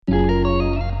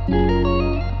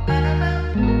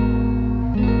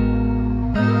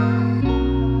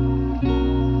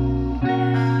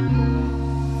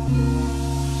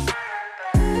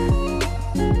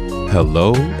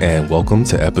Hello and welcome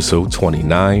to episode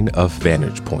 29 of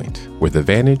Vantage Point, where the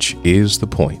vantage is the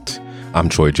point. I'm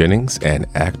Troy Jennings, an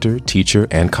actor, teacher,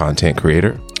 and content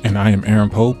creator. And I am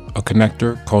Aaron Pope, a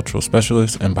connector, cultural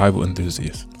specialist, and Bible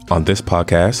enthusiast. On this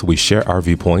podcast, we share our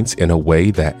viewpoints in a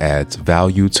way that adds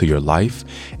value to your life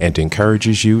and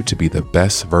encourages you to be the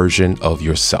best version of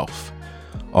yourself.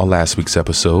 On last week's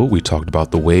episode, we talked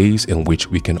about the ways in which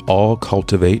we can all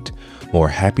cultivate more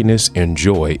happiness and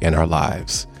joy in our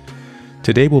lives.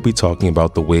 Today, we'll be talking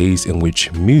about the ways in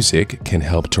which music can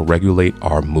help to regulate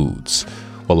our moods.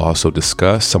 We'll also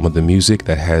discuss some of the music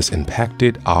that has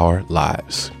impacted our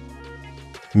lives.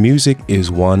 Music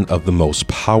is one of the most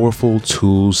powerful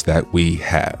tools that we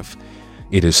have.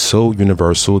 It is so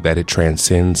universal that it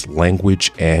transcends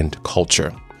language and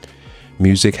culture.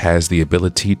 Music has the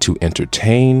ability to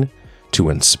entertain,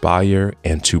 to inspire,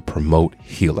 and to promote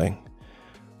healing.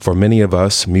 For many of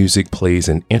us, music plays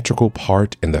an integral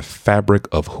part in the fabric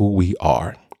of who we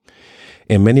are.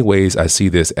 In many ways, I see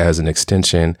this as an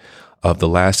extension of the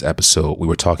last episode. We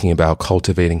were talking about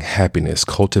cultivating happiness,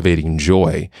 cultivating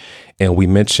joy, and we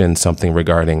mentioned something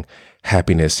regarding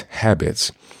happiness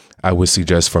habits. I would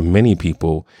suggest for many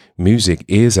people, music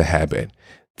is a habit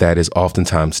that is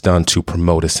oftentimes done to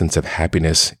promote a sense of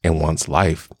happiness in one's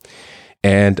life.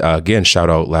 And again,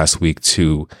 shout out last week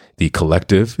to The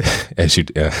Collective, as you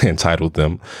entitled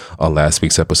them on last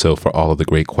week's episode, for all of the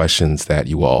great questions that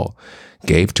you all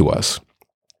gave to us.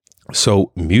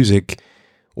 So music,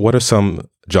 what are some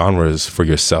genres for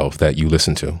yourself that you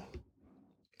listen to?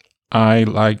 I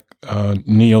like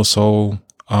neo soul,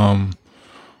 some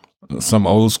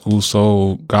old school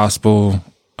soul, gospel,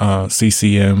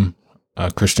 CCM,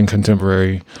 Christian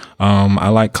contemporary. I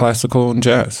like classical and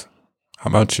jazz.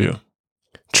 How about you?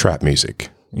 Trap music.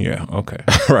 Yeah, okay.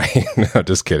 Right. No,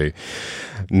 just kidding.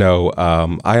 No,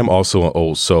 I am also an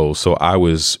old soul. So I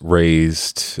was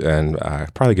raised, and I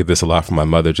probably get this a lot from my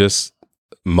mother, just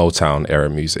Motown era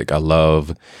music. I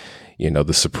love,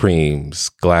 the Supremes,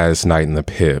 Gladys Knight and the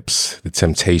Pips, the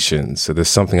Temptations. So there's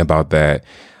something about that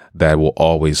will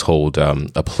always hold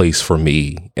a place for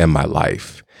me in my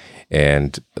life.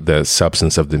 And the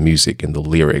substance of the music and the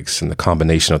lyrics and the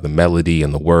combination of the melody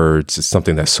and the words is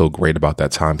something that's so great about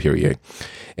that time period.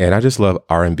 And I just love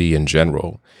R&B in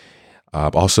general.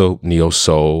 Also neo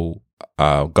soul,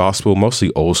 gospel,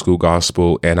 mostly old school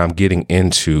gospel. And I'm getting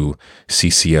into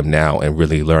CCM now and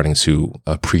really learning to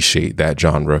appreciate that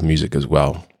genre of music as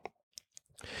well.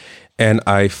 And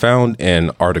I found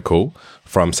an article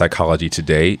from Psychology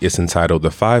Today. It's entitled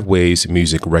 "The 5 Ways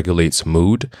Music Regulates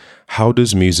Mood. How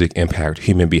Does Music Impact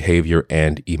Human Behavior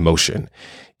and Emotion?"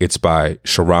 It's by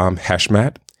Shahram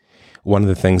Hashmat. One of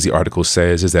the things the article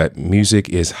says is that music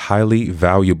is highly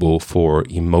valuable for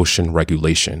emotion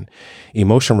regulation.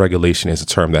 Emotion regulation is a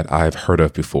term that I've heard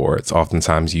of before. It's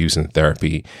oftentimes used in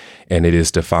therapy, and it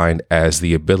is defined as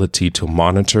the ability to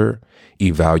monitor,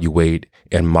 evaluate,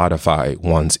 and modify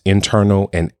one's internal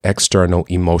and external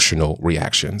emotional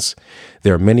reactions.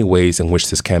 There are many ways in which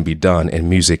this can be done, and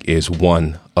music is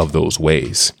one of those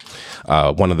ways.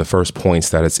 One of the first points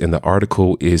that is in the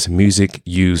article is music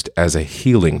used as a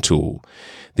healing tool.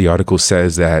 The article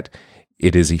says that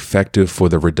it is effective for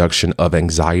the reduction of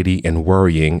anxiety and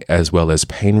worrying, as well as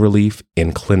pain relief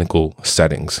in clinical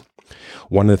settings.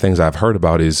 One of the things I've heard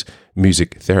about is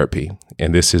music therapy,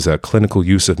 and this is a clinical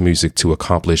use of music to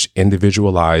accomplish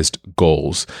individualized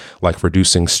goals like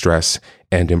reducing stress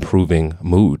and improving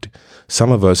mood.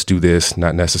 Some of us do this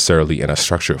not necessarily in a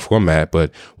structured format,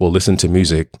 but we'll listen to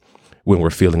music when we're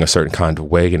feeling a certain kind of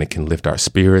way, and it can lift our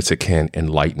spirits, it can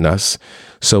enlighten us.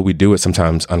 So we do it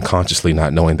sometimes unconsciously,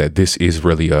 not knowing that this is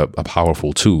really a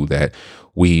powerful tool that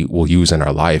we will use in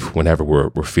our life whenever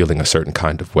we're feeling a certain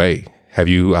kind of way. Have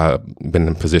you been in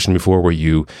a position before where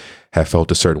you have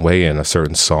felt a certain way and a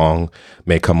certain song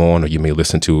may come on, or you may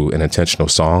listen to an intentional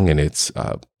song and it's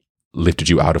lifted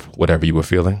you out of whatever you were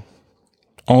feeling?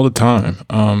 All the time.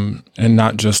 And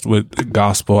not just with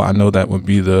gospel. I know that would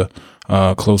be the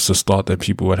closest thought that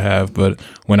people would have. But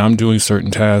when I'm doing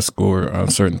certain tasks or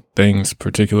certain things,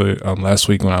 particularly last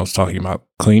week when I was talking about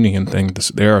cleaning and things,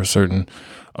 there are certain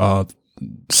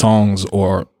songs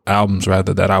or albums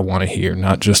rather that I want to hear,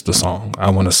 not just the song.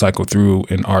 I want to cycle through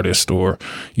an artist or,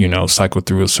 cycle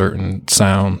through a certain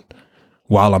sound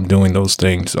while I'm doing those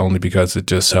things, only because it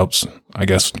just helps, I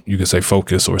guess you could say,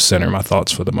 focus or center my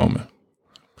thoughts for the moment.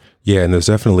 Yeah, and there's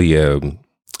definitely a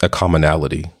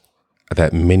commonality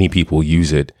that many people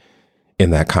use it in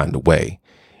that kind of way.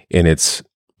 And it's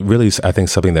really, I think,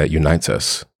 something that unites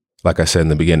us. Like I said in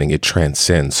the beginning, it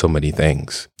transcends so many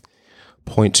things.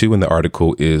 Point 2 in the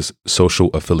article is social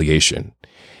affiliation.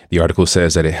 The article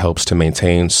says that it helps to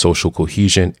maintain social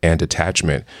cohesion and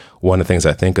attachment. One of the things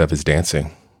I think of is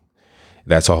dancing.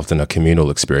 That's often a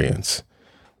communal experience.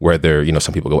 Whether,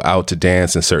 some people go out to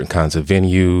dance in certain kinds of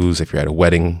venues. If you're at a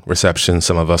wedding reception,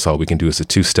 some of us, all we can do is a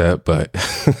two-step, but,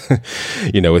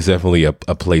 it's definitely a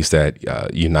place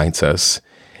that unites us.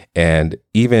 And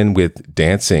even with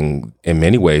dancing, in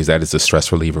many ways, that is a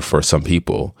stress reliever for some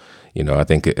people. I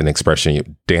think an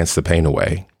expression, dance the pain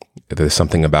away. There's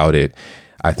something about it.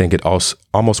 I think it also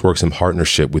almost works in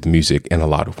partnership with music in a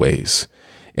lot of ways.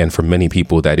 And for many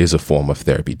people, that is a form of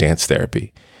therapy, dance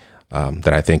therapy.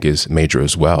 That I think is major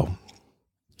as well.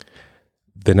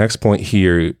 The next point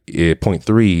here, point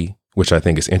 3, which I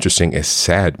think is interesting, is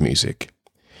sad music.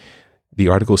 The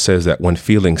article says that when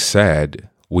feeling sad,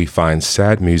 we find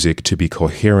sad music to be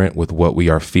coherent with what we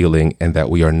are feeling and that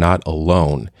we are not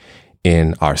alone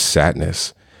in our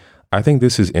sadness. I think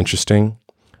this is interesting.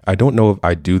 I don't know if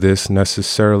I do this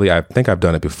necessarily. I think I've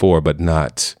done it before, but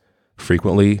not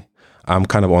frequently. I'm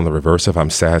kind of on the reverse. If I'm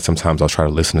sad, sometimes I'll try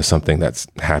to listen to something that's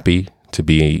happy to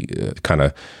be kind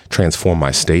of transform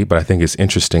my state. But I think it's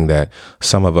interesting that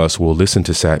some of us will listen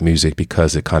to sad music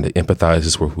because it kind of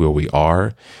empathizes with where we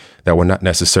are, that we're not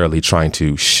necessarily trying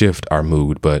to shift our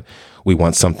mood, but we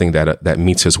want something that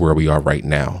meets us where we are right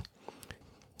now.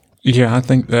 Yeah, I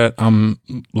think that I'm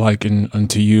likened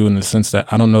to you in the sense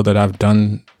that I don't know that I've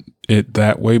done it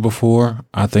that way before.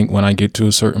 I think when I get to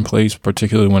a certain place,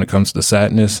 particularly when it comes to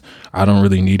sadness, I don't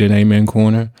really need an amen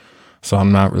corner. So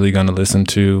I'm not really going to listen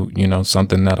to,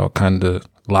 something that'll kind of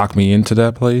lock me into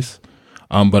that place.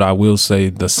 But I will say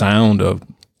the sound of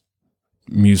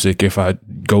music, if I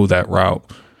go that route,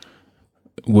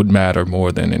 would matter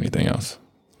more than anything else.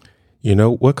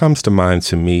 What comes to mind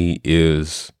to me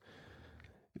is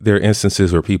there are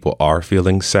instances where people are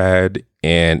feeling sad,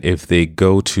 and if they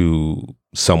go to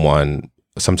someone,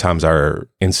 sometimes our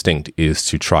instinct is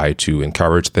to try to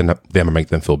encourage them or make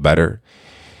them feel better.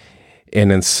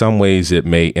 And in some ways, it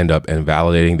may end up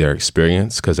invalidating their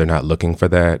experience because they're not looking for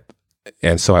that.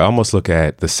 And so I almost look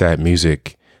at the sad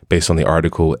music based on the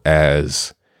article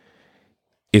as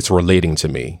it's relating to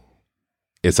me.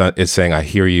 It's saying, I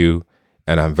hear you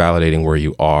and I'm validating where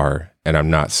you are. And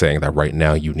I'm not saying that right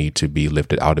now you need to be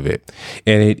lifted out of it.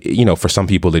 And it, for some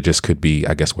people, it just could be,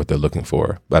 I guess, what they're looking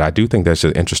for. But I do think that's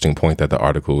an interesting point that the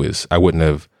article is. I wouldn't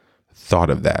have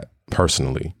thought of that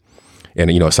personally.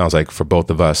 And, it sounds like for both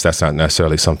of us, that's not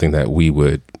necessarily something that we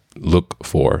would look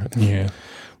for. Yeah.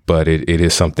 But it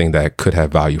is something that could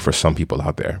have value for some people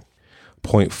out there.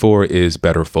 Point 4 is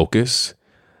better focus.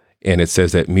 And it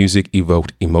says that music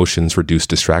evoked emotions, reduce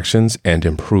distractions, and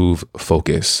improve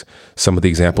focus. Some of the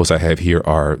examples I have here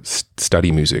are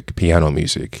study music, piano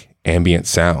music, ambient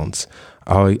sounds.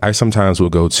 I sometimes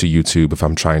will go to YouTube if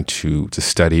I'm trying to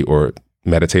study or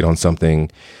meditate on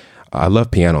something. I love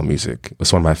piano music.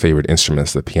 It's one of my favorite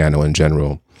instruments, the piano in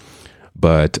general.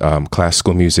 But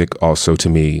classical music also, to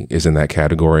me, is in that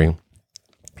category.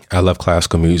 I love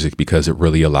classical music because it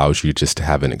really allows you just to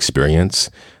have an experience.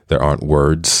 There aren't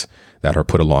words that are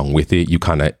put along with it. You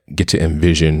kind of get to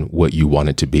envision what you want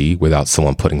it to be without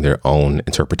someone putting their own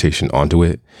interpretation onto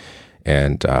it.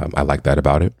 And I like that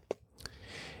about it.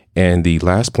 And the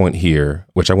last point here,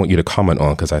 which I want you to comment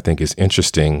on because I think is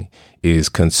interesting, is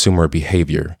consumer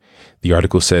behavior. The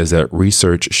article says that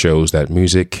research shows that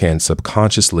music can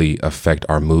subconsciously affect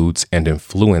our moods and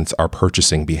influence our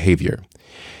purchasing behavior.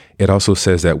 It also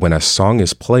says that when a song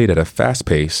is played at a fast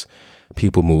pace,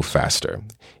 people move faster.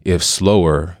 If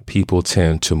slower, people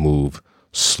tend to move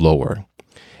slower.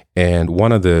 And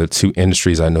one of the two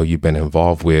industries I know you've been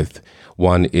involved with,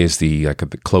 one is the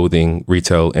clothing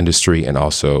retail industry and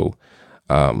also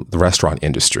the restaurant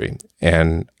industry.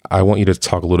 And I want you to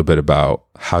talk a little bit about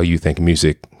how you think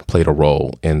music played a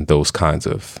role in those kinds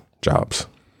of jobs.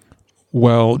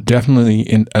 Well,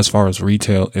 definitely as far as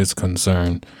retail is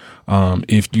concerned,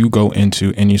 if you go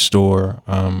into any store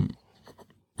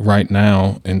right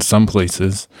now, in some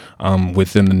places,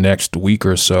 within the next week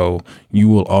or so, you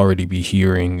will already be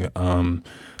hearing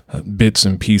bits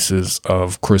and pieces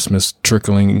of Christmas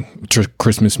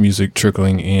music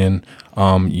trickling in.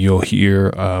 You'll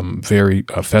hear very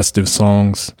festive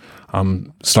songs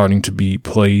starting to be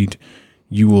played.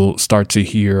 You will start to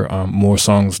hear more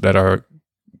songs that are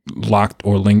locked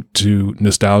or linked to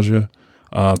nostalgia,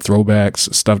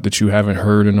 throwbacks, stuff that you haven't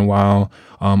heard in a while.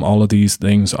 All of these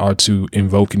things are to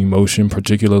invoke an emotion,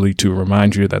 particularly to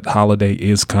remind you that the holiday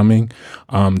is coming,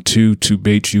 to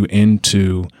bait you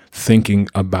into thinking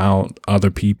about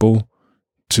other people,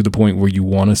 to the point where you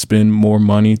want to spend more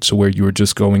money, to where you were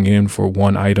just going in for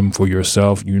one item for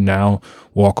yourself. You now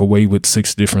walk away with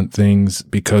 6 different things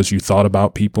because you thought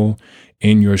about people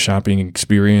in your shopping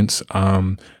experience.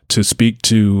 To speak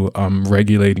to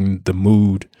regulating the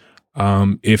mood,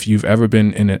 if you've ever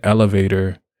been in an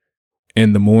elevator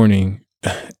in the morning,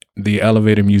 the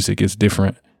elevator music is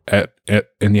different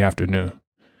in the afternoon.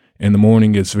 In the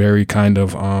morning, it's very kind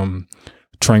of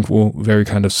tranquil, very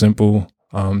kind of simple,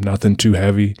 nothing too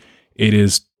heavy. It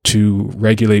is to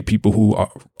regulate people who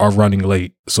are running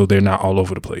late, so they're not all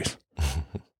over the place.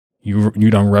 You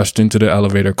done rushed into the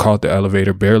elevator, caught the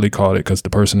elevator, barely caught it because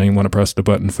the person didn't want to press the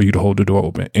button for you to hold the door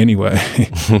open. Anyway,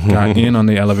 got in on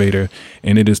the elevator,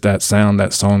 and it is that sound,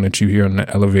 that song that you hear on the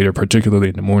elevator, particularly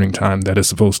in the morning time, that is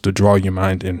supposed to draw your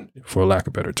mind in, for lack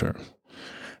of better terms.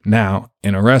 Now,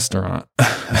 in a restaurant,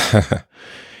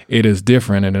 it is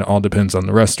different, and it all depends on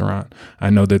the restaurant.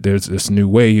 I know that there's this new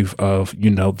wave of,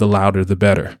 the louder the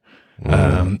better.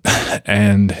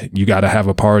 And you got to have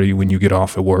a party when you get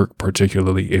off at work,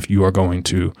 particularly if you are going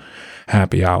to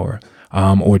happy hour,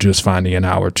 or just finding an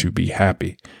hour to be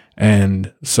happy.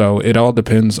 And so it all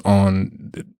depends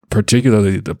on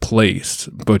particularly the place,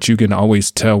 but you can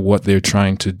always tell what they're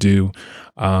trying to do,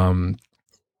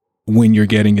 when you're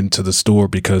getting into the store,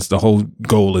 because the whole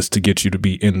goal is to get you to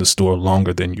be in the store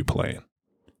longer than you plan.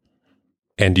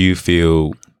 And do you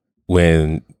feel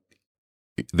when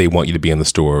they want you to be in the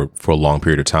store for a long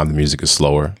period of time, the music is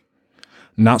slower?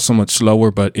 Not so much slower,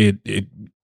 but it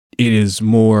is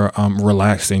more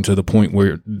relaxing, to the point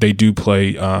where they do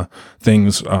play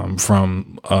things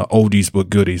from oldies but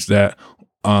goodies, that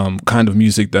kind of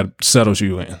music that settles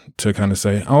you in, to kind of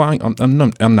say, oh, I'm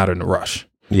not in a rush.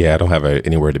 Yeah, I don't have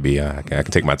anywhere to be. I can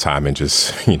take my time and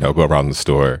just, go around the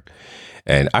store.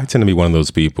 And I tend to be one of those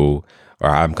people, or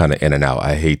I'm kind of in and out.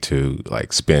 I hate to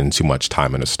spend too much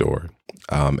time in a store.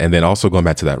 And then also going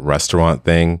back to that restaurant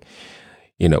thing,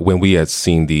 when we had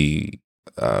seen the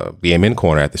Amen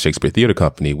Corner at the Shakespeare Theater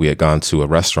Company, we had gone to a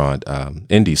restaurant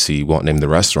in DC, won't name the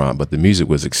restaurant, but the music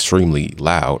was extremely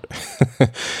loud.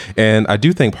 And I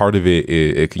do think part of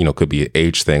it could be an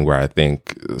age thing, where I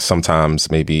think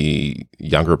sometimes maybe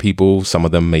younger people, some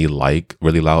of them may like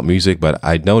really loud music, but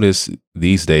I notice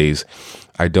these days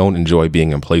I don't enjoy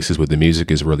being in places where the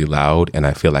music is really loud and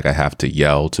I feel like I have to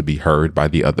yell to be heard by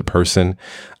the other person.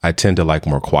 I tend to like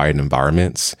more quiet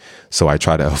environments. So I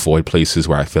try to avoid places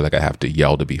where I feel like I have to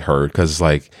yell to be heard. Because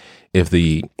if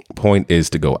the point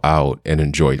is to go out and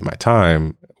enjoy my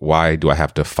time, why do I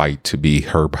have to fight to be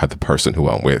heard by the person who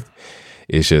I'm with?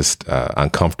 It's just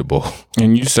uncomfortable.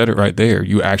 And you said it right there.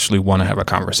 You actually want to have a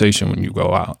conversation when you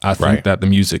go out. I think that the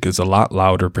music is a lot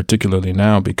louder, particularly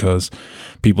now, because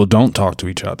people don't talk to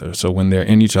each other. So when they're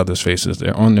in each other's faces,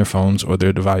 they're on their phones or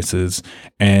their devices.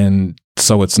 And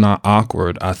so it's not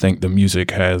awkward. I think the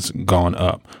music has gone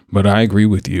up. But I agree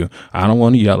with you. I don't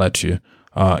want to yell at you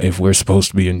if we're supposed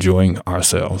to be enjoying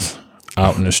ourselves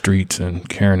out in the streets and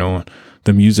carrying on.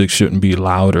 The music shouldn't be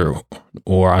louder,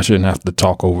 or I shouldn't have to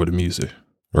talk over the music.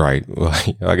 Right. Well,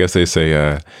 I guess they say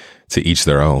to each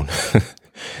their own.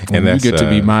 And when you get to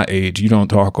be my age, you don't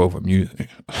talk over music.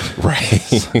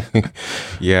 Right.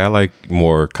 Yeah, I like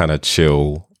more kind of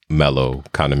chill, mellow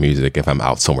kind of music if I'm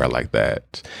out somewhere like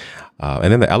that.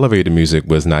 And then the elevator music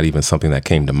was not even something that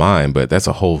came to mind, but that's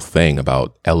a whole thing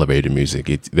about elevator music.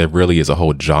 There really is a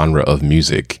whole genre of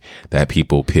music that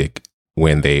people pick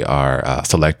when they are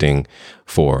selecting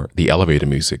for the elevator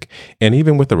music. And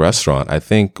even with the restaurant, I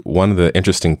think one of the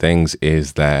interesting things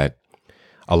is that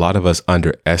a lot of us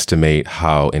underestimate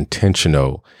how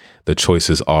intentional the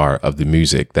choices are of the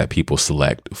music that people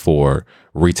select for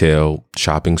retail,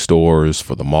 shopping stores,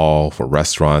 for the mall, for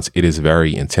restaurants. It is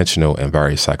very intentional and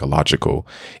very psychological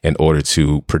in order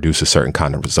to produce a certain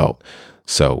kind of result.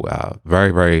 So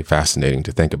very, very fascinating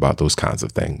to think about those kinds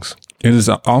of things.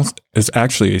 It's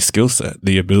actually a skill set,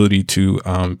 the ability to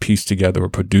piece together or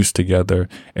produce together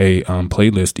a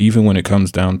playlist, even when it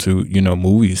comes down to,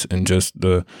 movies and just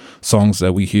the songs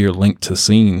that we hear linked to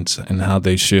scenes and how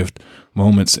they shift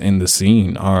moments in the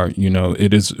scene are,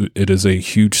 it is a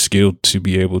huge skill to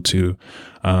be able to,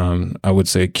 I would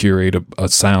say, curate a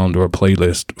sound or a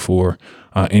playlist for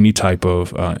any type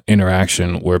of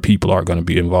interaction where people are going to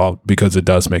be involved, because it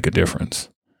does make a difference.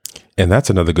 And that's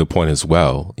another good point as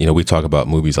well. We talk about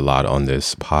movies a lot on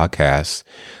this podcast,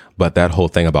 but that whole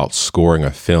thing about scoring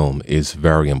a film is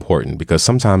very important, because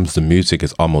sometimes the music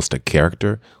is almost a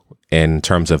character in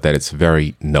terms of that it's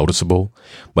very noticeable,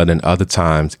 but in other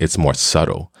times it's more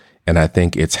subtle. And I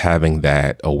think it's having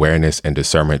that awareness and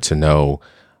discernment to know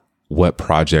what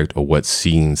project or what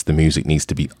scenes the music needs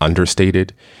to be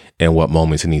understated and what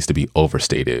moments it needs to be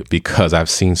overstated. Because I've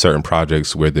seen certain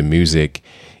projects where the music,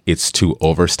 it's too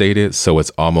overstated, so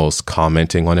it's almost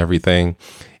commenting on everything.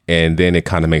 And then it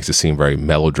kind of makes it seem very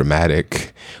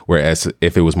melodramatic. Whereas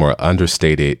if it was more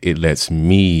understated, it lets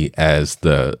me as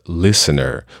the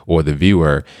listener or the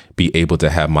viewer be able to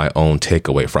have my own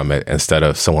takeaway from it, instead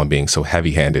of someone being so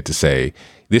heavy handed to say,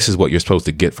 this is what you're supposed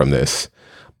to get from this.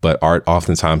 But art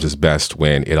oftentimes is best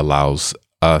when it allows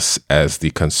us as the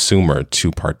consumer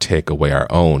to partake away our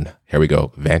own, here we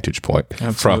go, vantage point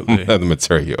from the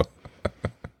material.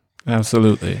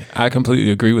 Absolutely. I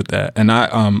completely agree with that. And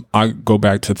I go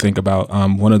back to think about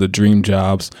one of the dream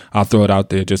jobs. I'll throw it out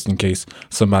there just in case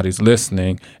somebody's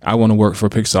listening. I want to work for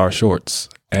Pixar Shorts.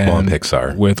 And on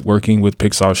Pixar. With working with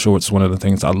Pixar Shorts, one of the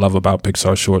things I love about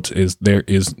Pixar Shorts is there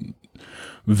is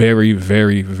very,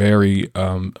 very, very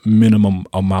minimum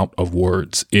amount of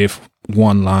words, if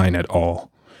one line at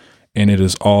all. And it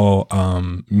is all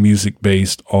music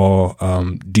based, all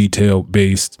detail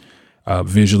based,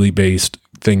 visually based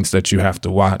things that you have to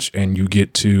watch, and you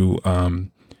get to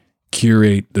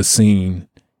curate the scene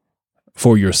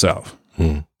for yourself.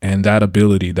 And that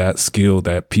ability, that skill,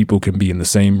 that people can be in the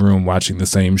same room watching the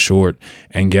same short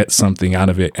and get something out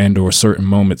of it, and or certain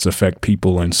moments affect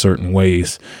people in certain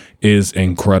ways, is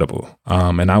incredible.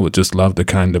 And I would just love to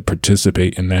kind of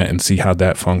participate in that and see how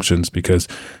that functions, because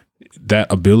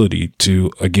that ability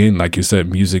to, again, like you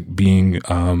said, music being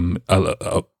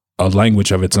a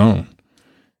language of its own,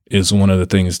 is one of the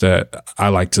things that I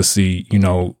like to see,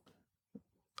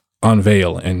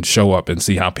 unveil and show up and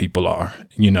see how people are,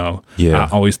 Yeah. I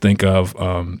always think of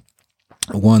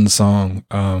one song,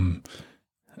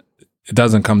 it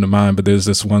doesn't come to mind, but there's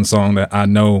this one song that I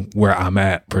know where I'm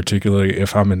at, particularly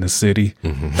if I'm in the city,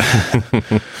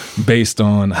 based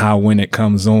on how, when it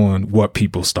comes on, what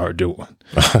people start doing.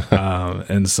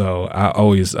 And so I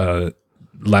always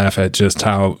laugh at just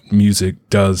how music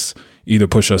does either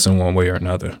push us in one way or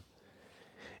another.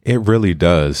 It really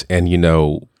does. And,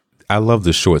 I love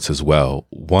the shorts as well.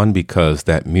 One, because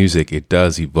that music, it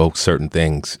does evoke certain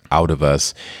things out of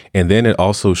us. And then it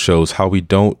also shows how we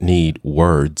don't need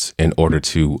words in order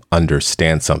to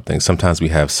understand something. Sometimes we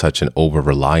have such an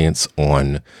over-reliance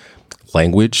on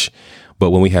language,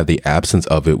 but when we have the absence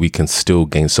of it, we can still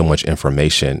gain so much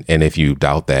information. And if you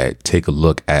doubt that, take a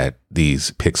look at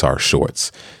these Pixar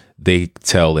shorts. They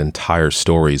tell entire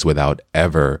stories without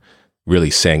ever really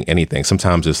saying anything.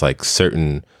 Sometimes it's like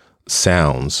certain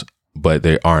sounds, but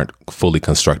they aren't fully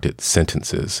constructed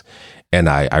sentences. And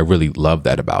I really love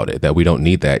that about it, that we don't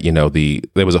need that.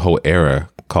 There was a whole era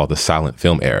called the silent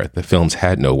film era. The films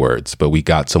had no words, but we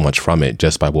got so much from it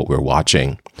just by what we're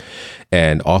watching.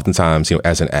 And oftentimes,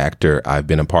 as an actor, I've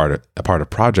been a part of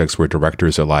projects where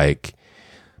directors are like,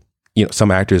 some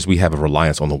actors, we have a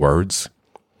reliance on the words,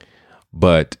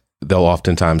 but they'll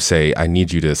oftentimes say, I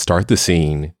need you to start the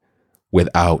scene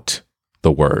without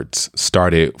the words.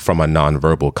 Start it from a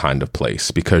nonverbal kind of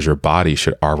place, because your body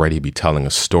should already be telling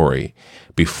a story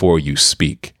before you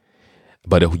speak.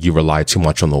 But if you rely too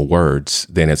much on the words,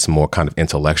 then it's more kind of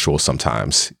intellectual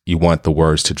sometimes. You want the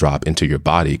words to drop into your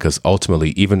body, because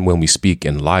ultimately, even when we speak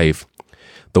in life,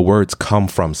 the words come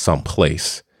from some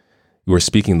place. We're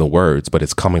speaking the words, but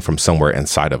it's coming from somewhere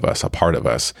inside of us, a part of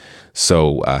us.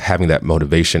 So having that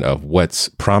motivation of what's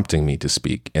prompting me to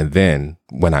speak, and then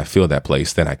when I feel that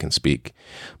place, then I can speak.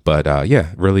 But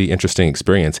really interesting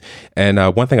experience. And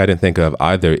one thing I didn't think of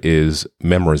either is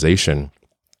memorization.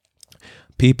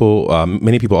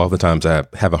 Many people oftentimes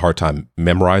have a hard time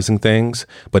memorizing things,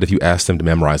 but if you ask them to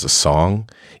memorize a song,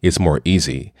 it's more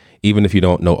easy. Even if you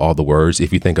don't know all the words,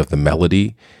 if you think of the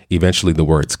melody, eventually the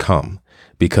words come.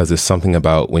 Because it's something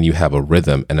about when you have a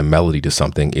rhythm and a melody to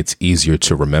something, it's easier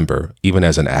to remember. Even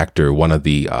as an actor, one of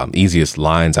the easiest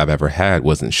lines I've ever had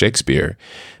was in Shakespeare,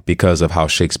 because of how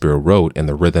Shakespeare wrote and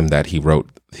the rhythm that he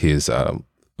wrote his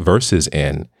verses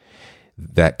in.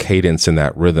 That cadence and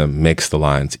that rhythm makes the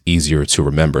lines easier to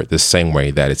remember, the same way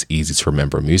that it's easy to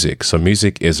remember music. So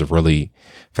music is a really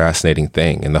fascinating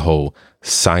thing, and the whole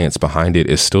science behind it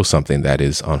is still something that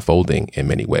is unfolding in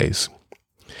many ways.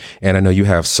 And I know you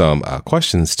have some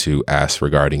questions to ask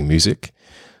regarding music.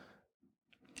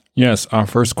 Yes, our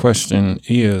first question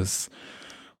is,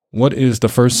 what is the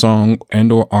first song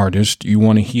and or artist you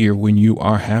want to hear when you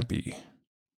are happy?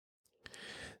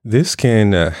 This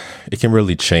can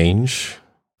really change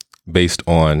based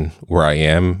on where I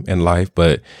am in life,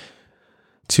 but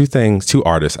two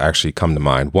artists actually come to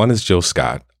mind. One is Jill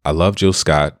Scott. I love Jill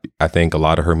Scott. I think a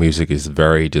lot of her music is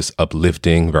very just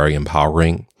uplifting, very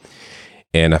empowering.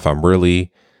 And if I'm really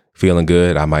feeling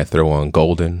good, I might throw on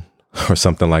Golden or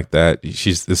something like that.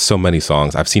 There's so many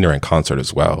songs. I've seen her in concert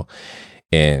as well.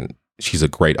 And she's a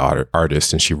great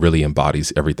artist, and she really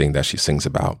embodies everything that she sings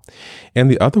about.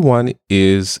 And the other one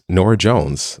is Norah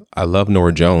Jones. I love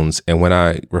Norah Jones. And when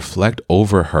I reflect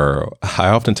over her, I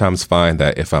oftentimes find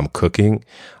that if I'm cooking,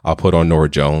 I'll put on Norah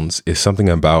Jones. It's something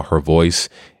about her voice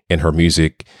and her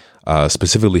music,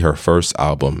 specifically her first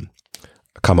album,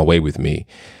 Come Away With Me,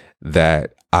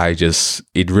 that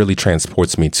it really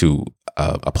transports me to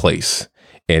a place.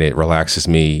 And it relaxes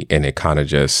me, and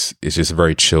it's just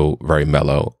very chill, very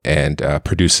mellow, and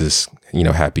produces,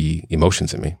 happy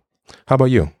emotions in me. How about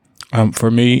you?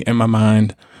 For me, in my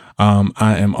mind,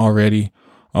 I am already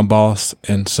a boss.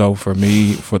 And so for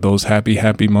me, for those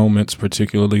happy moments,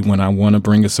 particularly when I want to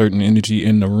bring a certain energy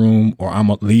in the room, or I'm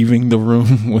leaving the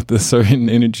room with a certain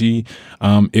energy,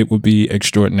 it would be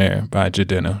Extraordinaire by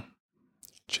Jidenna.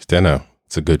 Jidenna.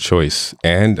 It's a good choice.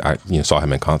 And I saw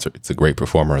him in concert. It's a great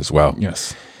performer as well.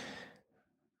 Yes.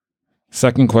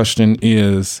 Second question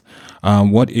is,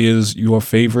 what is your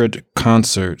favorite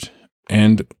concert,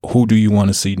 and who do you want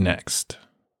to see next?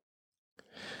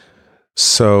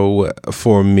 So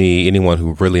for me, anyone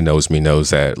who really knows me knows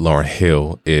that Lauryn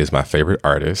Hill is my favorite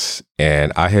artist.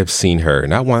 And I have seen her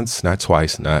not once, not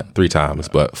twice, not 3 times,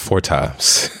 but 4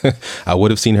 times. I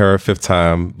would have seen her a 5th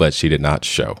time, but she did not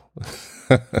show.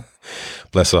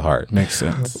 Bless her heart. Makes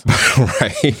sense.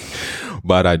 Right.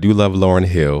 But I do love Lauryn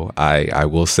Hill. I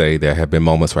will say there have been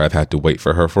moments where I've had to wait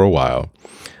for her for a while.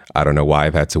 I don't know why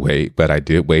I've had to wait, but I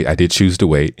did wait. I did choose to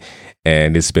wait,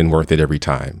 and it's been worth it every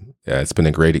time. It's been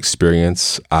a great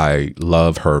experience. I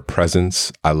love her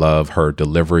presence. I love her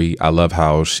delivery. I love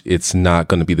how it's not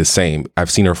going to be the same.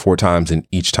 I've seen her 4 times, and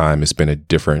each time it's been a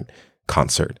different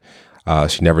concert.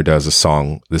 She never does a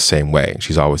song the same way.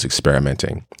 She's always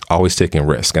experimenting, always taking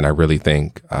risk. And I really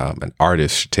think an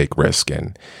artist should take risk.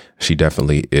 And she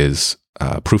definitely is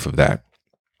proof of that.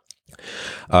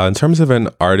 In terms of an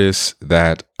artist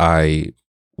that I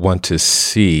want to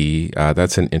see,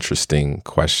 that's an interesting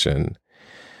question.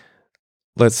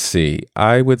 Let's see.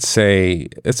 I would say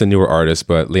it's a newer artist,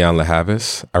 but Leon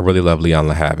LaHavis. I really love Leon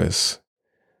LaHavis.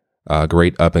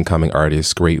 Great up and coming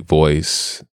artist, great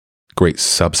voice, great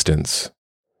substance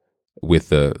with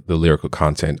the lyrical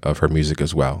content of her music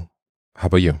as well. How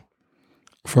about you?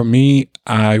 For me,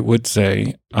 I would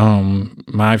say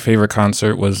my favorite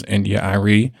concert was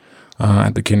India.Arie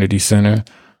at the Kennedy Center.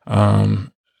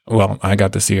 Well, I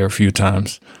got to see her a few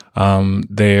times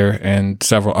there and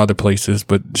several other places,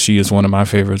 but she is one of my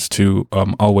favorites to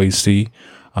always see.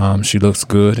 She looks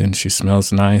good and she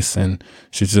smells nice, and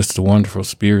she's just a wonderful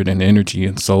spirit and energy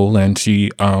and soul. And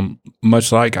she,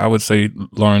 much like I would say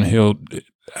Lauryn Hill,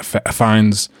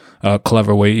 finds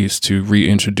clever ways to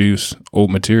reintroduce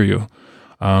old material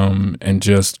and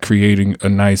just creating a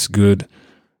nice, good,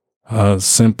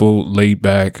 simple, laid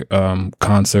back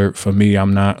concert. For me,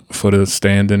 I'm not for the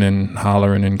standing and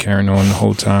hollering and carrying on the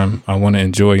whole time. I want to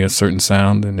enjoy a certain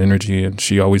sound and energy, and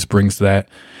she always brings that.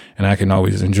 And I can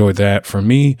always enjoy that. For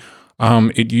me,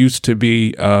 it used to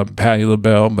be Patti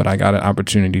LaBelle, but I got an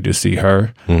opportunity to see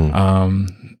her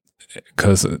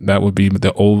because that would be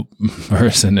the old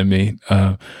person in me.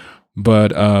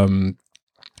 But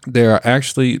there are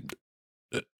actually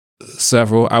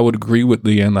several. I would agree with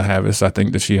Leanne LaHavis. I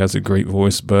think that she has a great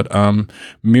voice. But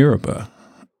Mereba.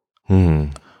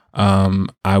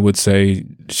 I would say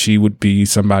she would be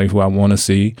somebody who I want to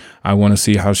see. I want to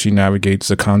see how she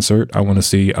navigates a concert. I want to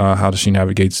see how she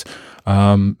navigates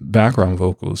background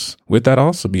vocals. With that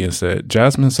also being said,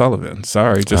 Jasmine Sullivan.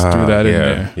 Sorry, just threw that in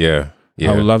there. Yeah.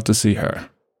 I would love to see her.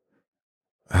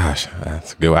 Gosh,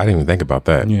 that's good. I didn't even think about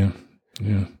that. Yeah.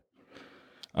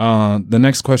 The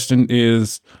next question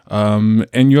is,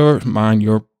 in your mind,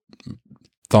 your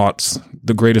thoughts,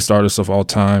 the greatest artist of all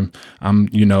time.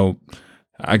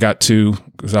 I got 2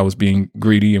 because I was being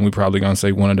greedy, and we're probably going to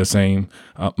say one of the same.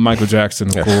 Michael Jackson,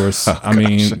 of course. I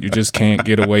mean, you just can't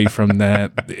get away from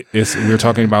that. We're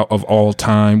talking about of all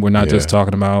time. We're not just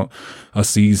talking about a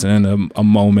season, a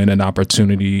moment, an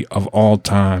opportunity of all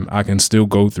time. I can still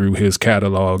go through his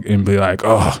catalog and be like,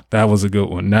 oh, that was a good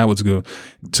one. That was good.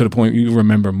 To the point you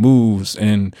remember moves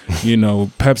and,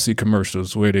 Pepsi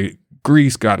commercials where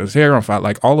Grease got his hair on fire,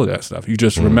 like all of that stuff. You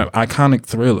just remember iconic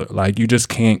Thriller. Like you just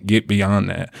can't get beyond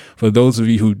that. For those of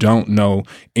you who don't know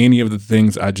any of the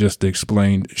things I just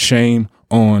explained, shame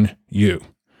on you.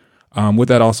 With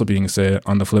that also being said,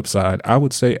 on the flip side, I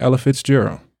would say Ella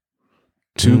Fitzgerald.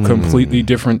 2 completely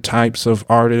different types of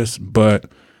artists, but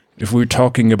if we're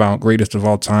talking about greatest of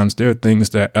all times, there are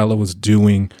things that Ella was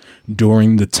doing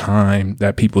during the time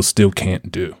that people still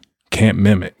can't do, can't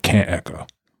mimic, can't echo.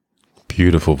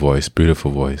 Beautiful voice.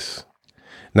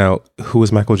 Now, who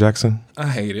is Michael Jackson? I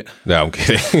hate it. No, I'm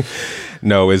kidding.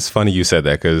 No, it's funny you said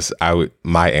that because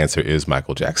my answer is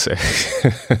Michael Jackson.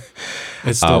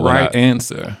 It's the right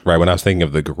answer. Right. When I was thinking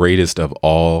of the greatest of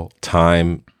all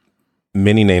time,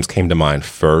 many names came to mind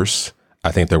first.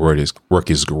 I think their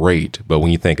work is great, but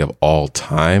when you think of all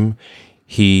time,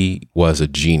 he was a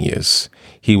genius.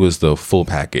 He was the full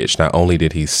package. Not only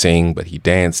did he sing, but he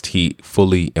danced. He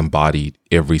fully embodied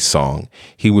every song.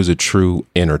 He was a true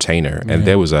entertainer. And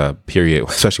there was a period,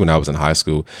 especially when I was in high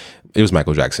school, it was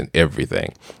Michael Jackson,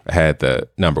 everything. I had the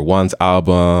Number Ones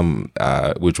album,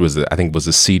 which was, I think was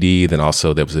a CD. Then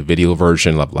also there was a video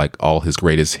version of like all his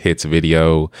greatest hits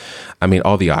video. I mean,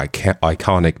 all the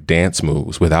iconic dance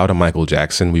moves. Without a Michael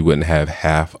Jackson, we wouldn't have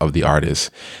half of the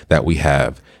artists that we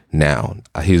have now.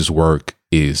 His work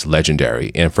is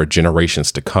legendary. And for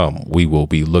generations to come, we will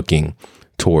be looking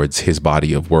towards his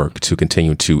body of work to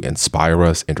continue to inspire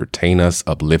us, entertain us,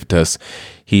 uplift us.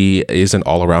 He is an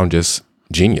all around just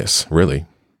genius, really.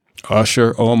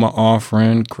 Usher owe him an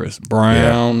offering. Chris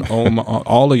Brown owe him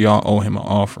all of y'all owe him an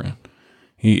offering.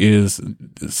 He is,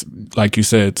 like you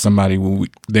said, somebody we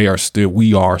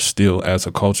are still as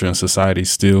a culture and society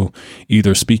still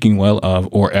either speaking well of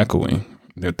or echoing.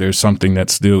 That there's something that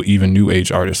still even new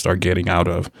age artists are getting out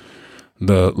of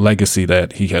the legacy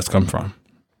that he has come from.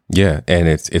 Yeah, and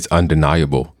it's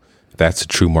undeniable. That's a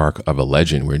true mark of a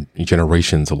legend where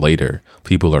generations later,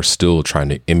 people are still trying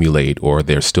to emulate or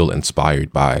they're still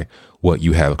inspired by what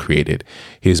you have created.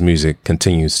 His music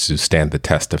continues to stand the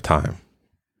test of time.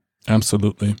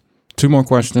 Absolutely. 2 more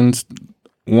questions.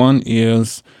 One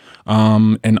is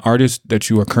an artist that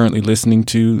you are currently listening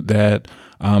to that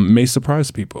may surprise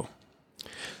people.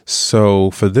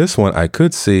 So for this one, I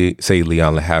could say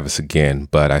Leon LaHavis again,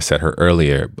 but I said her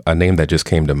earlier. A name that just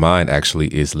came to mind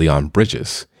actually is Leon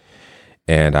Bridges.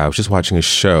 And I was just watching a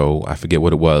show, I forget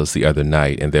what it was, the other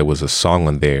night, and there was a song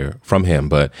on there from him,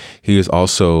 but he is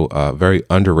also a very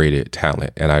underrated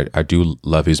talent, and I do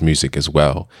love his music as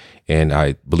well. And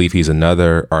I believe he's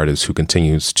another artist who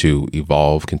continues to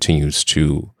evolve, continues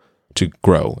to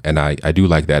grow. And I do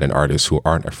like that in artists who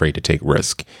aren't afraid to take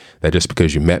risk, that just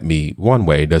because you met me one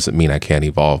way doesn't mean I can't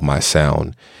evolve my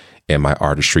sound and my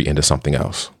artistry into something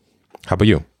else. How about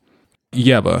you?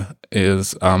 Yebba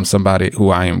is somebody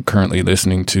who I am currently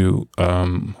listening to,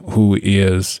 who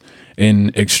is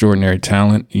an extraordinary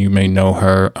talent. You may know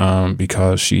her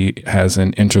because she has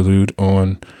an interlude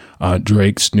on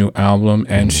Drake's new album,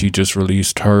 and she just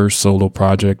released her solo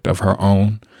project of her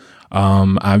own.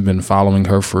 I've been following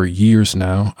her for years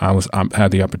now. I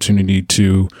had the opportunity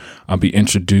to be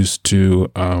introduced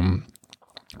to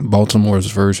Baltimore's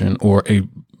version, or a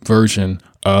version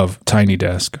of Tiny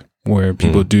Desk, where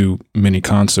people do mini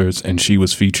concerts, and she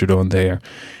was featured on there.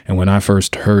 And when I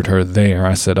first heard her there,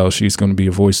 I said, oh, she's going to be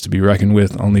a voice to be reckoned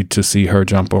with, only to see her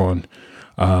jump on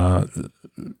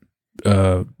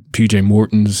PJ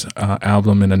Morton's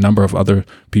album and a number of other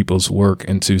people's work,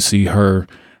 and to see her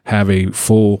have a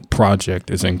full project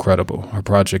is incredible. Her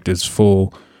project is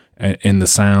full in the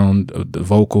sound, the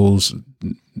vocals,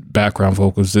 background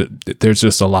vocals. There's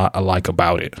just a lot I like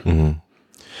about it. Mm-hmm.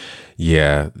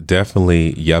 Yeah,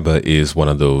 definitely. Yebba is one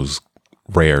of those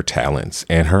rare talents,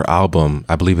 and her album,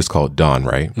 I believe it's called Dawn,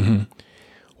 right? Mm-hmm.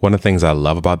 One of the things I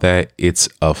love about that, it's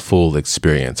a full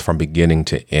experience from beginning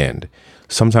to end.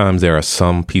 Sometimes there are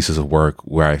some pieces of work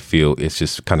where I feel it's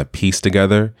just kind of pieced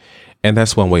together, and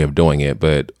that's one way of doing it.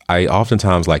 But I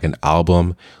oftentimes like an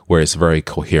album where it's very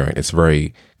coherent, it's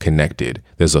very connected.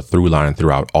 There's a through line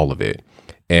throughout all of it.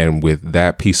 And with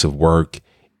that piece of work,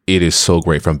 it is so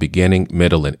great from beginning,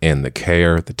 middle, and end. The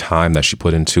care, the time that she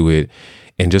put into it,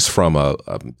 and just from a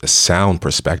sound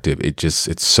perspective,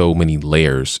 it's so many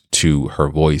layers to her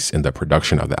voice in the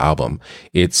production of the album.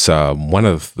 It's one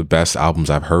of the best albums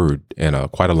I've heard in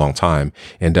quite a long time,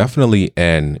 and definitely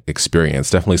an experience.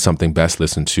 Definitely something best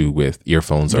listened to with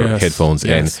earphones or headphones,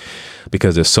 and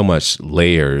because there's so much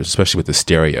layers, especially with the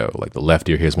stereo. Like the left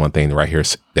ear hears one thing, the right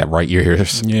ear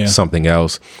hears something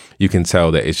else. You can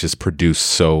tell that it's just produced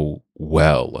so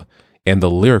well. And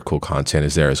the lyrical content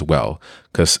is there as well,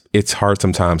 because it's hard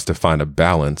sometimes to find a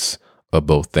balance of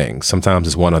both things. Sometimes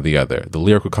it's one or the other. The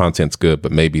lyrical content's good,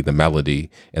 but maybe the melody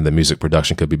and the music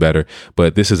production could be better.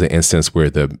 But this is an instance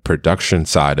where the production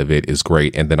side of it is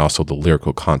great, and then also the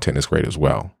lyrical content is great as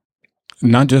well.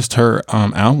 Not just her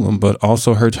album, but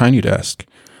also her Tiny Desk.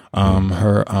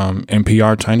 Her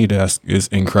NPR Tiny Desk is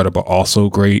incredible.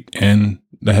 Also great in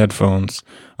the headphones,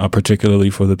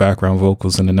 particularly for the background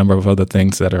vocals and a number of other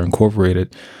things that are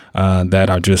incorporated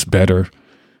that are just better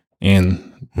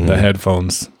in the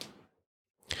headphones.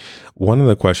 One of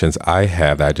the questions I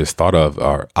have that I just thought of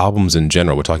are albums in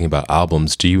general. We're talking about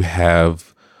albums. Do you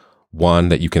have one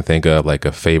that you can think of, like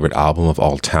a favorite album of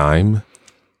all time?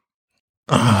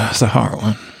 That's a hard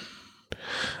one.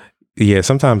 Yeah,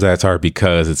 sometimes that's hard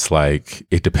because it's like,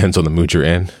 it depends on the mood you're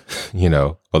in,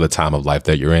 or the time of life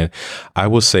that you're in. I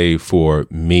will say for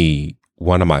me,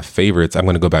 one of my favorites, I'm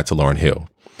going to go back to Lauryn Hill.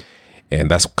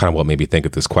 And that's kind of what made me think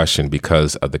of this question,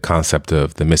 because of the concept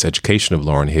of the miseducation of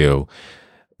Lauryn Hill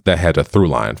that had a through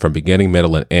line from beginning,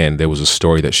 middle, and end. There was a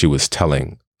story that she was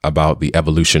telling about the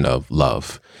evolution of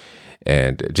love,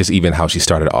 and just even how she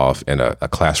started off in a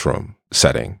classroom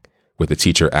setting with the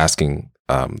teacher asking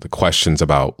the questions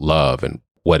about love and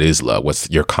what is love? What's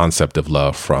your concept of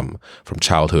love from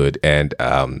childhood? And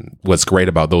what's great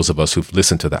about those of us who've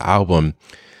listened to the album,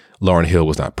 Lauryn Hill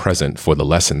was not present for the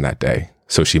lesson that day.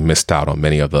 So she missed out on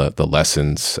many of the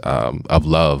lessons of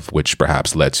love, which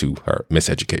perhaps led to her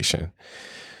miseducation.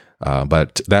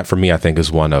 But that for me, I think,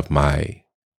 is one of my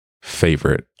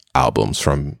favorite albums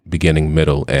from beginning,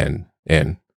 middle, and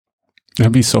end.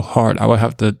 That'd be so hard. I would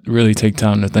have to really take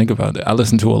time to think about it. I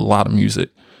listen to a lot of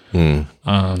music. Yeah,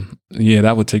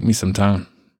 that would take me some time.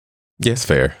 Yeah, it's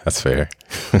fair. That's fair.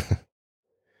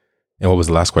 And what was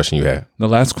the last question you had? The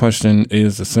last question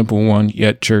is a simple one,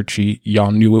 yet churchy. Y'all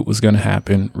knew it was going to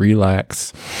happen.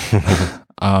 Relax.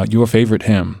 Your favorite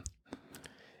hymn?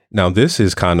 Now, this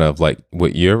is kind of like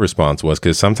what your response was,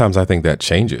 because sometimes I think that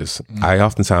changes. I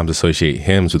oftentimes associate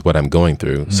hymns with what I'm going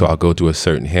through. So I'll go to a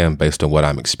certain hymn based on what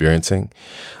I'm experiencing.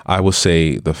 I will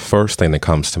say the first thing that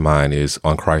comes to mind is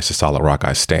On Christ the Solid Rock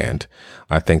I Stand.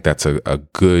 I think that's a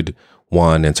good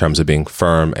one in terms of being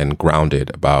firm and grounded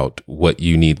about what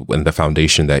you need and the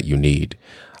foundation that you need.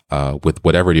 With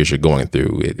whatever it is you're going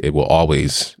through, it will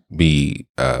always be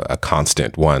a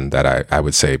constant one that I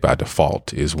would say by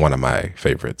default is one of my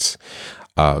favorites.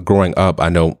 Growing up, I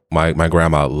know my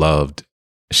grandma loved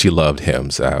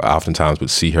hymns. I oftentimes would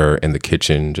see her in the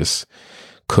kitchen just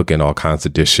cooking all kinds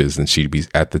of dishes, and she'd be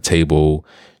at the table.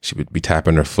 She would be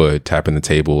tapping her foot, tapping the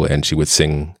table, and she would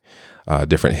sing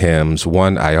different hymns.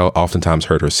 One I oftentimes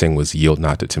heard her sing was Yield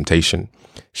Not to Temptation.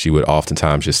 She would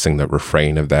oftentimes just sing the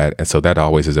refrain of that. And so that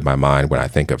always is in my mind when I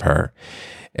think of her.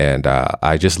 And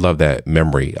I just love that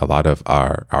memory. A lot of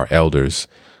our elders,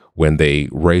 when they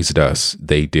raised us,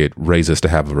 they did raise us to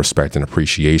have a respect and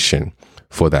appreciation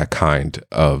for that kind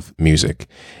of music.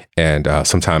 And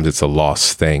sometimes it's a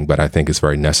lost thing, but I think it's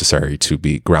very necessary to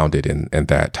be grounded in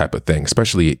that type of thing,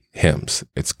 especially hymns.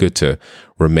 It's good to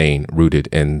remain rooted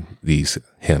in these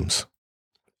hymns.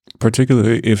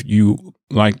 Particularly if you,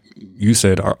 like you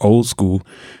said, are old school,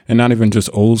 and not even just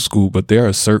old school, but there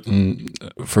are certain,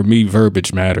 for me,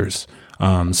 verbiage matters.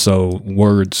 So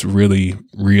words really,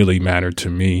 really matter to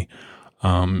me.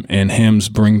 And hymns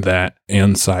bring that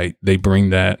insight. They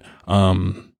bring that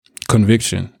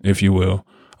conviction, if you will,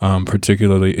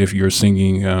 particularly if you're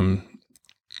singing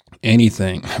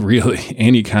anything, really,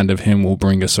 any kind of hymn will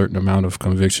bring a certain amount of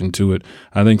conviction to it.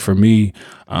 I think for me,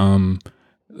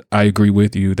 I agree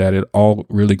with you that it all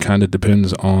really kind of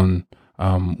depends on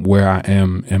where I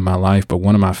am in my life. But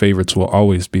one of my favorites will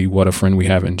always be What a Friend We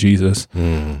Have in Jesus.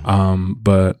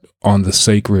 But on the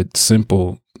sacred,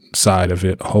 simple side of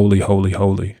it, Holy, Holy,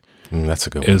 Holy. That's a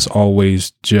good one. Is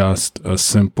always just a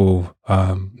simple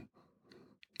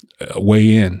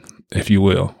way in, if you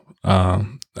will.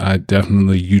 I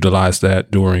definitely utilize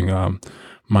that during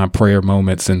my prayer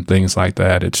moments and things like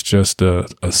that. It's just a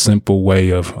simple way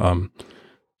of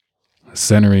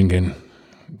centering and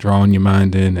drawing your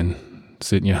mind in and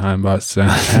sitting your hind by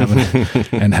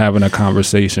having a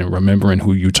conversation, remembering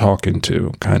who you're talking to,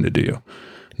 kind of deal.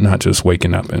 Not just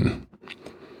waking up and,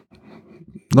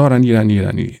 Lord, I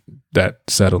need that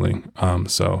settling.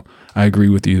 So I agree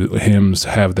with you. Hymns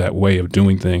have that way of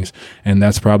doing things. And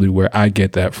that's probably where I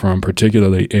get that from,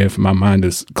 particularly if my mind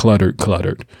is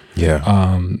cluttered.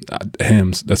 Yeah.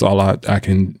 Hymns, that's all I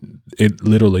can, it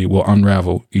literally will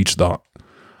unravel each thought.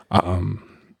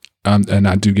 And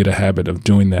I do get a habit of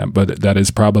doing that, but that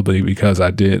is probably because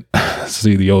I did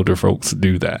see the older folks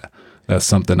do that. That's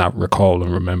something I recall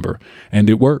and remember, and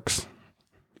it works.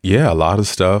 Yeah, a lot of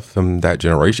stuff from that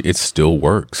generation, it still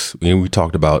works. We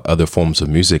talked about other forms of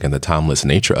music and the timeless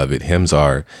nature of it. Hymns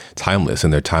are timeless,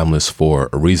 and they're timeless for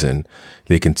a reason.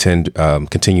 They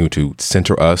continue to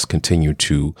center us, continue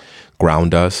to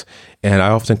ground us. And I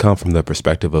often come from the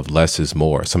perspective of less is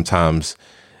more. Sometimes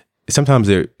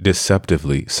they're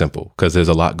deceptively simple because there's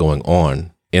a lot going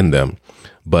on in them,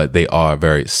 but they are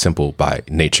very simple by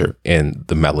nature in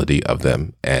the melody of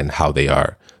them and how they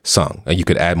are sung. And you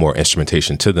could add more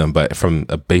instrumentation to them, but from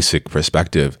a basic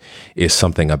perspective, is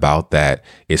something about that.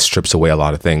 It strips away a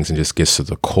lot of things and just gets to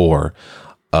the core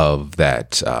of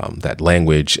that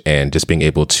language, and just being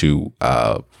able to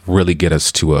really get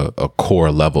us to a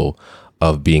core level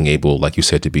of being able, like you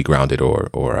said, to be grounded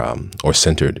or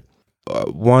centered.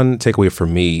 One takeaway for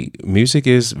me, music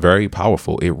is very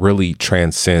powerful. It really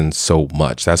transcends so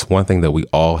much. That's one thing that we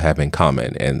all have in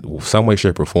common. And some way,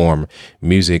 shape, or form,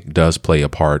 music does play a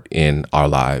part in our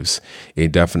lives.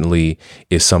 It definitely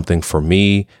is something for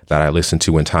me that I listen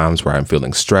to in times where I'm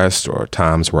feeling stressed, or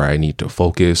times where I need to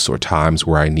focus, or times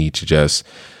where I need to just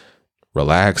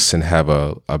relax and have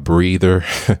a breather.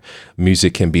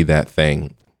 Music can be that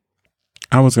thing.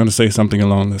 I was going to say something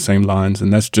along the same lines,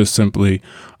 and that's just simply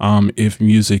if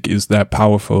music is that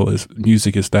powerful, if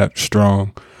music is that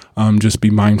strong, just be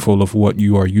mindful of what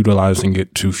you are utilizing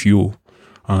it to fuel.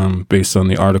 Based on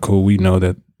the article, we know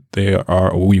that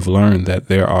we've learned that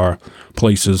there are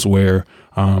places where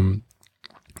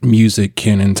music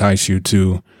can entice you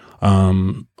to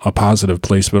a positive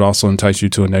place, but also entice you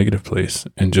to a negative place.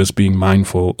 And just being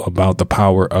mindful about the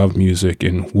power of music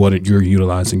and what you're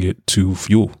utilizing it to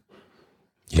fuel.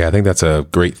 Yeah, I think that's a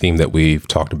great theme that we've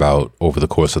talked about over the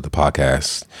course of the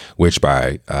podcast, which,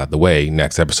 by the way,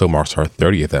 next episode marks our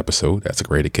 30th episode. That's a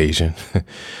great occasion.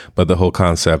 But the whole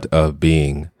concept of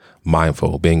being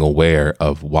mindful, being aware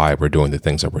of why we're doing the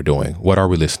things that we're doing. What are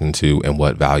we listening to, and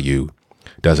what value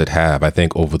does it have? I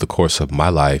think over the course of my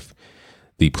life,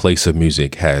 the place of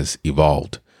music has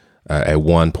evolved. At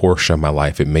one portion of my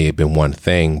life, it may have been one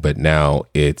thing, but now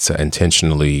it's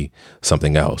intentionally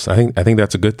something else. I think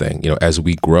that's a good thing. You know, as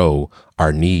we grow,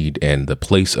 our need and the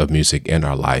place of music in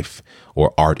our life,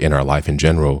 or art in our life in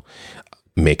general,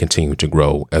 may continue to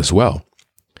grow as well.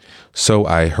 So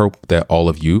I hope that all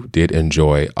of you did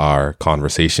enjoy our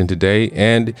conversation today.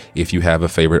 And if you have a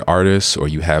favorite artist, or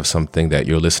you have something that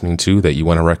you're listening to that you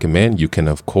want to recommend, you can,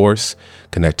 of course,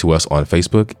 connect to us on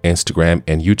Facebook, Instagram,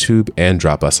 and YouTube, and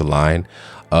drop us a line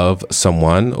of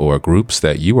someone or groups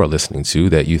that you are listening to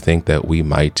that you think that we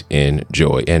might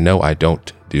enjoy. And no, I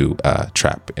don't do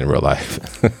trap in real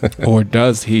life. Or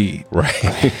does he?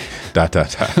 Right. ...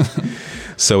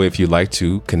 So if you'd like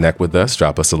to connect with us,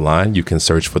 drop us a line. You can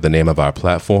search for the name of our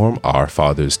platform, Our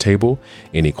Father's Table.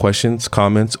 Any questions,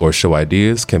 comments, or show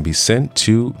ideas can be sent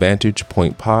to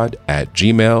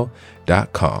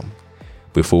vantagepointpod@gmail.com.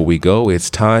 Before we go,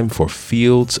 it's time for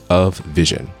Fields of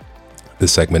Vision, the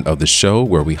segment of the show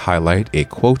where we highlight a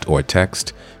quote or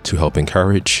text to help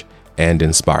encourage and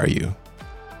inspire you.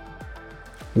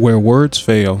 Where words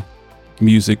fail,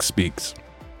 music speaks.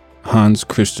 Hans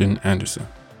Christian Andersen.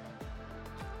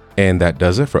 And that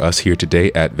does it for us here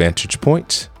today at Vantage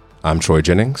Point. I'm Troy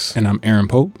Jennings. And I'm Aaron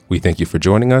Pope. We thank you for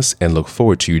joining us and look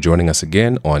forward to you joining us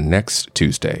again on next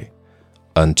Tuesday.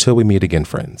 Until we meet again,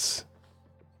 friends,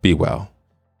 be well.